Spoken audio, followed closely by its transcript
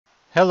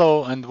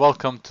Hello and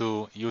welcome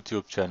to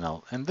YouTube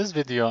channel. In this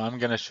video I'm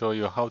going to show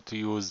you how to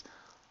use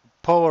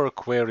Power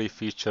Query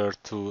feature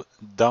to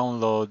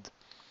download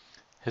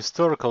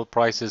historical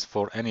prices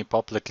for any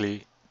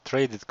publicly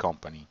traded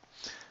company.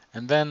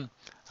 And then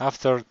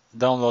after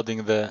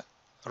downloading the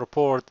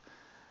report,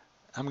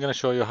 I'm going to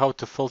show you how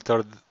to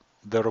filter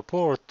the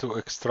report to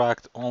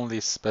extract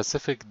only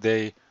specific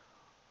day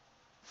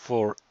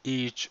for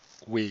each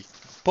week.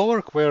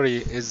 Power Query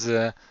is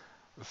a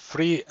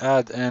free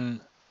add-in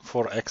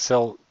for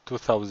Excel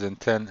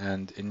 2010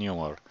 and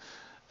newer.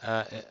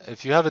 Uh,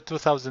 if you have a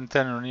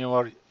 2010 or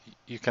newer,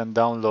 you can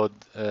download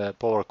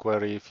Power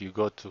Query if you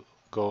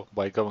go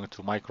by going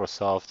to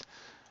Microsoft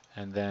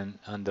and then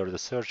under the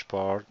search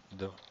bar,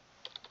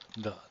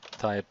 the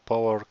type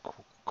Power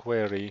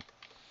Query,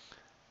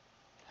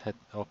 hit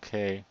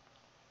OK,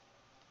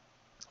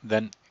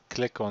 then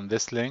click on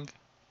this link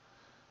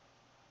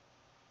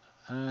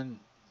and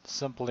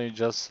simply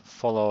just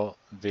follow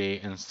the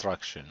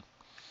instruction.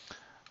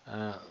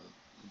 Uh,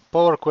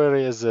 Power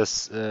Query is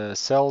a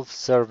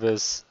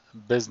self-service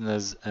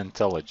business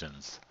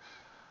intelligence.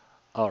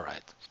 All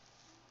right.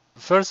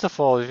 First of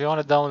all, if you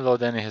want to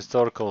download any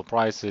historical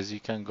prices, you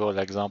can go,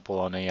 like example,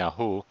 on a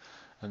Yahoo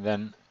and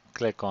then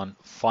click on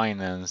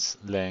Finance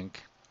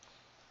link.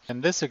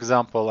 In this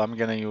example, I'm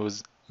going to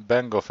use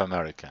Bank of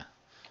America,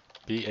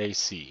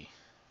 BAC,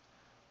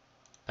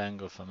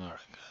 Bank of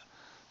America.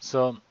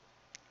 So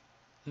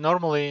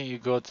normally you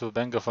go to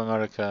Bank of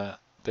America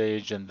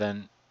page and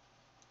then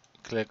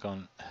click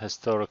on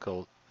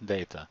historical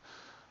data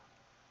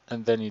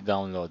and then you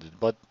download it.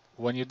 But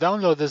when you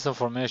download this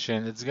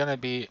information, it's going to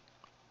be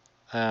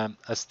a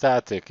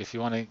static. If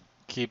you want to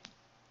keep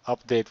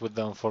update with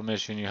the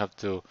information,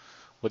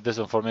 with this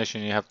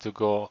information, you have to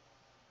go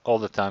all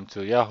the time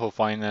to Yahoo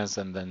Finance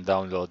and then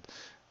download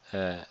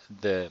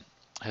the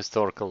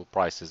historical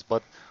prices.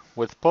 But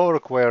with Power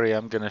Query,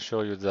 I'm going to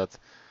show you that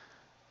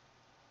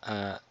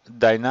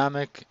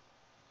dynamic,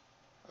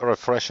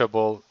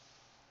 refreshable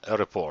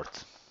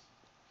report.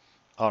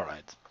 All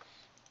right.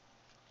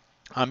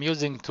 I'm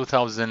using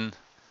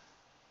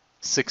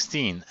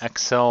 2016,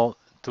 Excel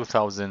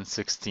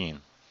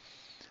 2016.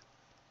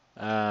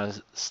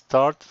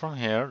 Start from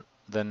here,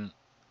 then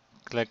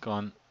click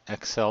on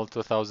Excel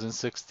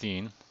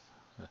 2016.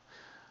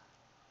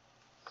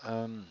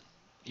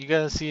 You're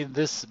gonna see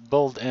this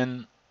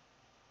built-in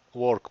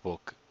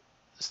workbook,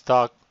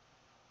 stock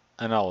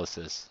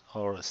analysis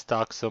or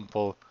stock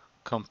simple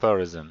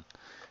comparison.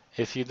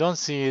 If you don't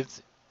see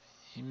it,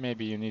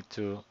 maybe you need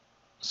to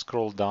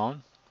scroll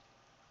down.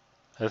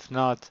 If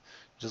not,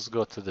 just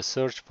go to the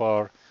search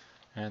bar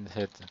and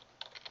hit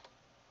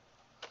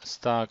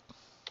stock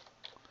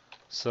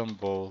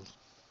symbol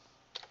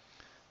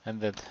and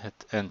then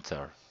hit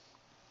enter.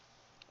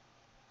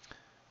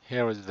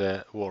 Here is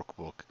the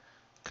workbook.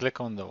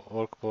 Click on the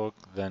workbook,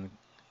 then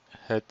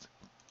hit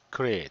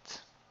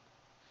create.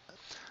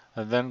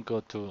 And then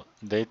go to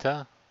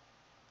data,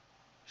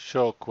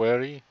 show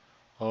query,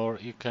 or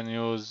you can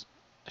use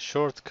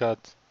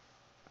shortcut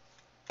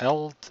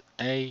Alt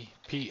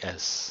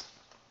APS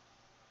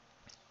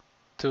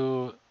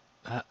to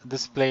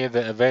display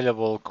the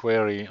available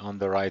query on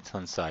the right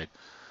hand side.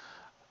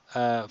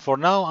 For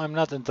now, I'm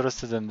not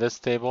interested in this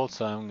table,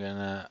 so I'm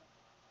gonna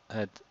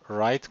hit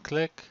right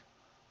click,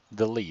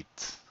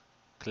 delete.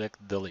 Click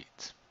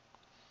delete.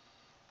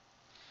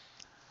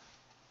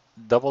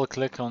 Double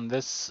click on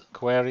this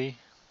query,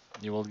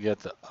 you will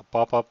get a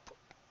pop-up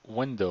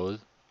window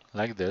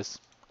like this,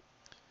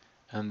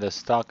 and the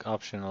stock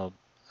optional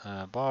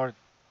bar,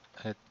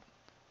 hit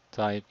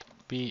type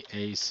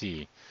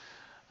BAC.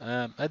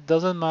 It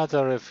doesn't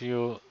matter if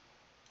you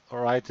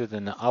write it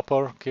in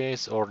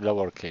uppercase or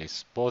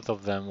lowercase, both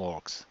of them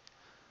works.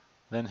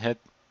 Then hit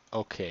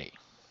OK.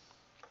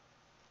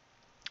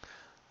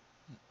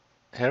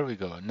 Here we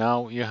go.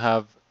 Now you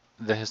have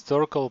the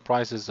historical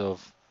prices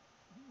of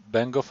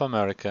Bank of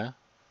America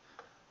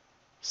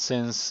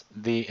since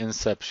the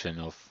inception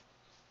of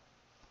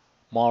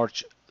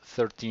March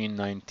 13,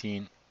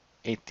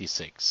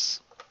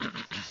 1986.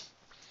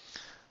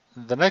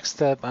 The next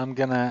step, I'm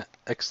gonna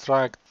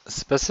extract a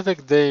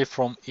specific day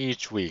from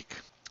each week.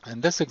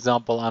 In this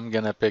example, I'm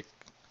gonna pick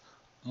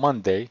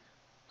Monday.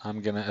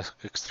 I'm gonna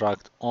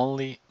extract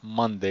only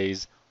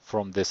Mondays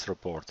from this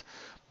report.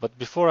 But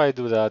before I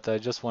do that, I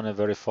just want to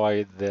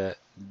verify the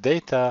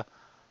data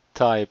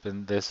type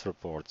in this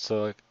report.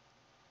 So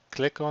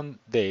click on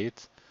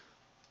date.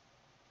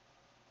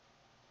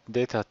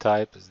 Data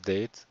type is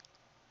date.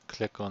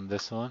 Click on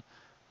this one.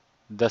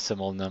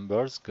 Decimal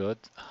numbers, good.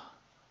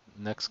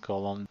 Next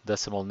column,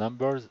 decimal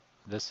numbers.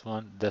 This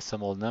one,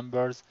 decimal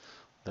numbers.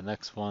 The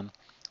next one,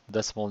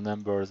 decimal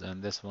numbers,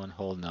 and this one,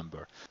 whole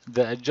number.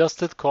 The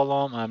adjusted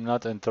column, I'm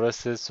not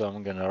interested, so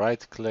I'm gonna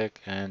right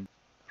click and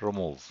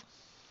remove.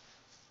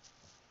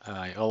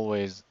 I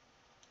always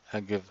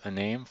give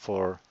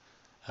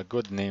a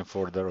good name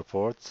for the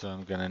report, so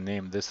I'm gonna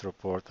name this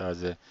report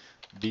as a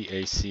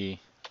BAC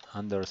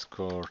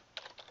underscore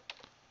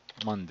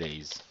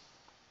Mondays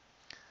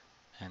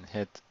and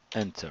hit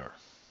enter.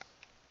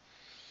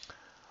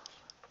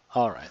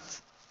 All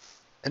right.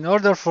 In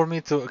order for me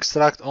to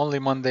extract only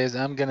Mondays,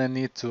 I'm gonna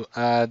need to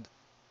add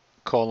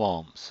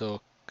column.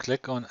 So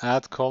click on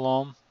add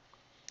column,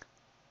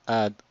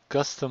 add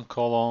custom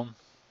column.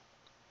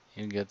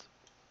 You get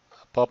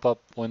a pop-up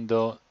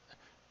window,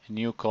 a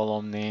new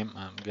column name.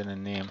 I'm gonna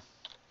name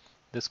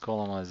this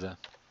column as a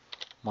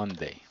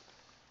Monday.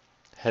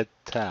 Hit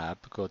tab,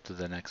 go to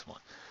the next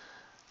one.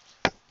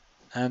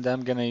 And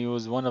I'm gonna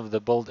use one of the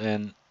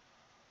built-in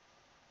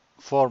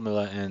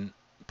formula in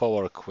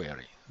Power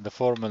Query. The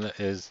formula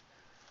is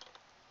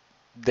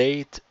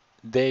date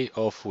day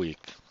of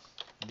week.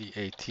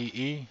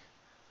 DATE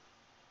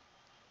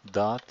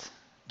dot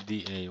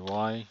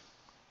DAYOF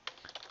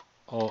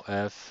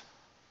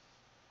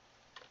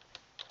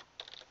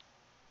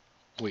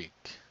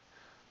week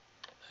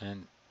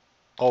and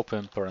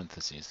open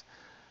parentheses.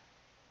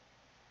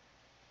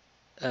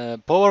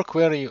 Power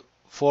Query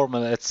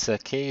formula, it's a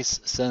case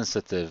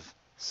sensitive,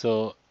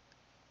 so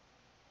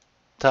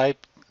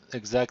type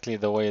exactly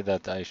the way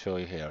that I show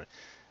you here.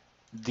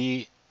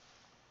 D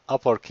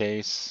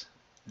uppercase,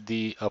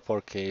 D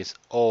uppercase,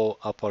 O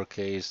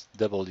uppercase,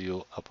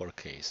 W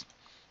uppercase.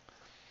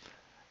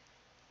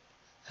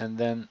 And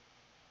then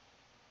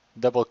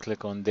double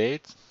click on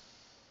date,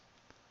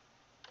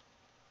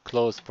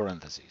 close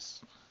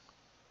parentheses.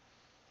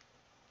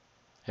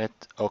 Hit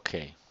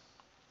OK.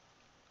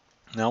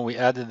 Now we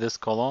added this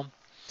column.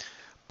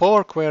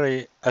 Power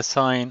Query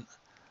assign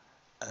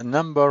a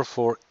number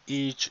for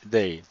each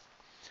day.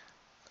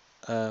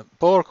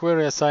 Power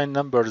Query assign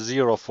number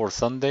 0 for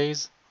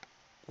Sundays,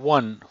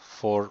 1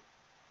 for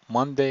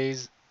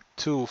Mondays,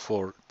 2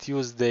 for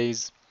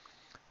Tuesdays,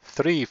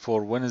 3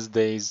 for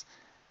Wednesdays,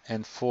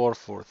 and 4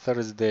 for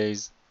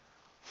Thursdays,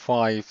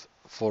 5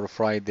 for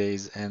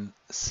Fridays, and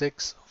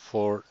 6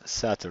 for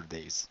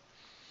Saturdays.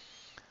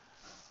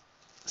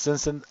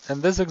 Since in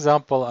this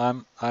example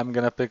I'm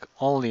gonna pick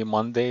only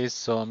Mondays,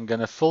 so I'm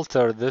gonna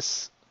filter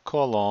this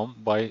column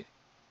by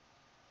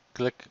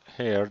click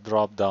here,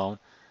 drop down,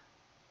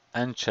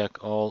 and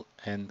check all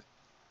and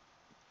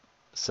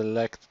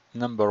select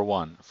number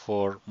 1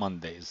 for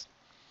Mondays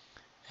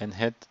and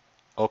hit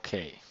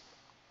OK.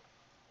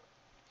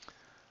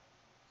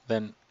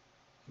 Then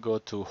go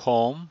to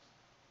Home,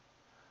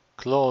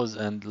 close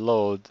and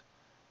load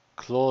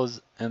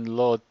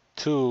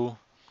to,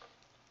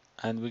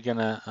 and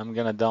I'm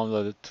gonna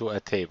download it to a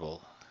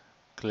table.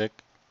 Click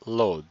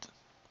load.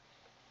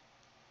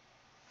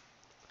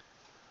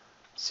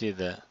 See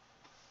the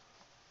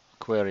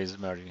queries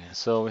merging.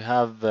 So we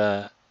have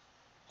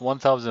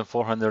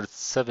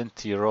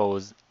 1470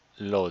 rows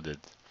loaded.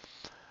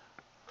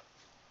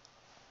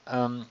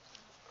 I'm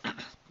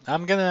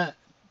gonna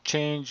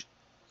change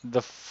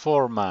the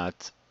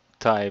format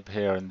type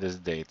here in this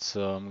date.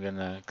 So I'm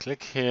gonna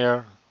click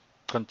here,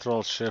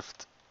 Control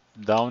Shift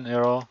down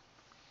arrow,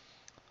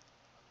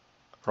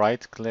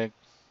 right click,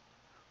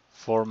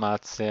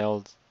 Format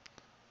Cells,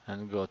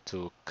 and go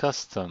to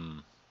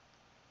Custom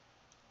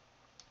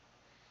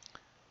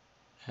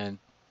and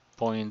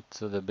point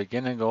to the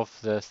beginning of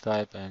this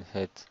type and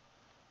hit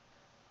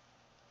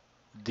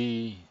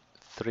D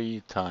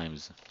 3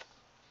 times.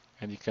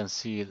 And you can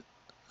see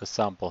the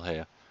sample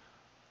here.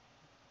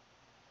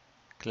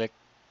 Click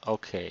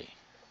OK.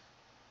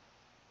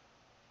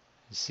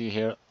 You see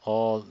here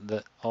all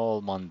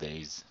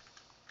Mondays.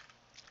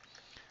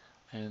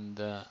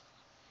 And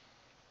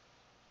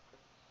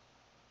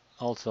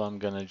also I'm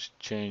gonna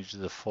change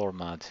the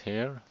format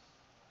here.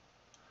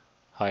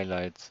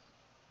 Highlight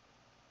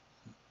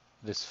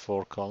this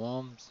 4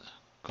 columns.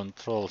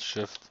 Control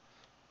Shift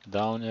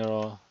down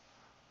arrow,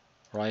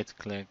 right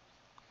click,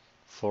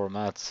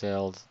 Format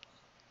Cells,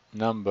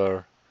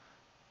 number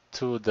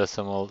 2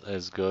 decimal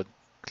is good.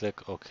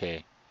 Click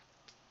OK.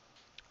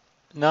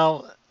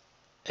 Now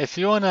if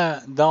you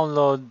wanna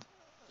download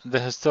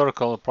the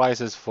historical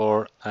prices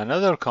for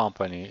another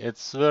company,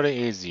 it's very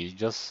easy.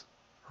 Just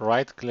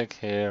right click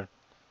here,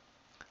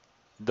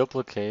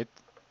 duplicate,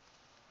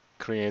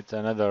 create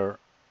another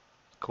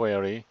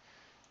query.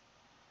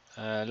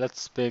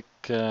 Let's pick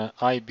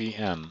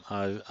IBM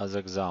as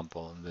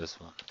example in this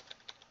one.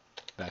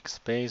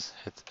 Backspace,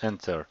 hit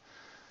enter,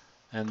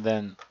 and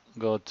then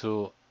go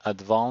to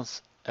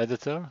Advanced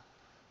Editor.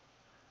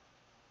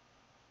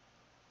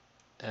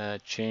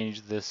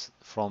 Change this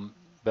from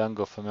Bank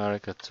of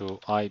America to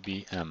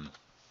IBM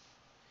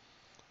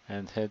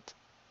and hit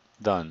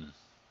done.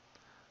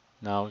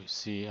 Now you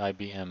see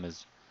IBM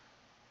is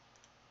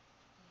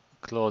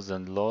close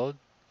and load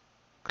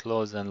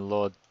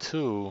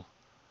to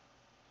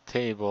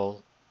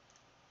table,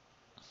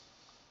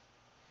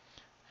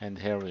 and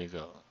here we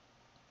go.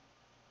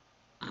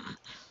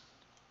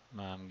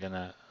 I'm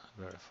gonna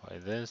verify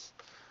this.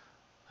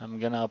 I'm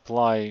gonna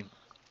apply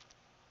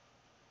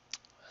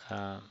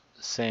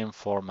same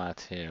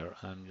format here.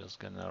 I'm just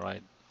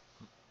gonna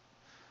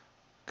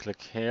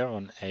click here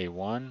on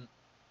A1,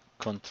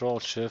 Control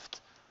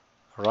Shift,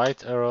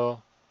 right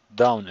arrow,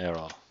 down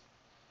arrow.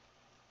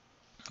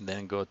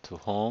 Then go to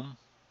Home,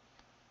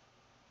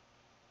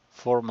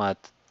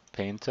 Format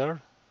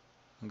Painter,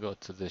 go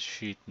to the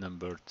sheet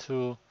number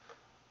 2,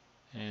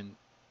 and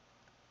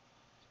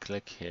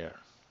click here.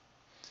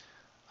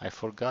 I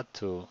forgot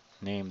to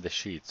name the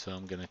sheet, so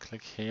I'm gonna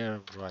click here,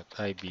 write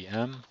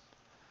IBM,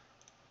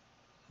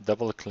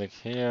 double click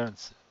here,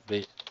 it's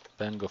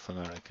Bank of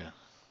America.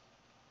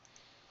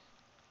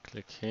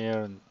 Click here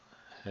and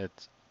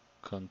hit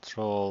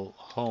Control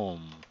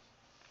Home.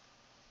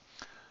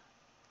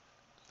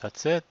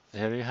 That's it.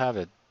 Here you have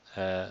it.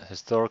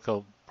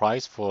 Historical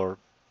price for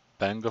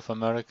Bank of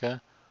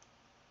America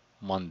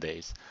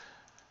Mondays.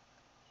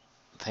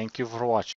 Thank you for watching.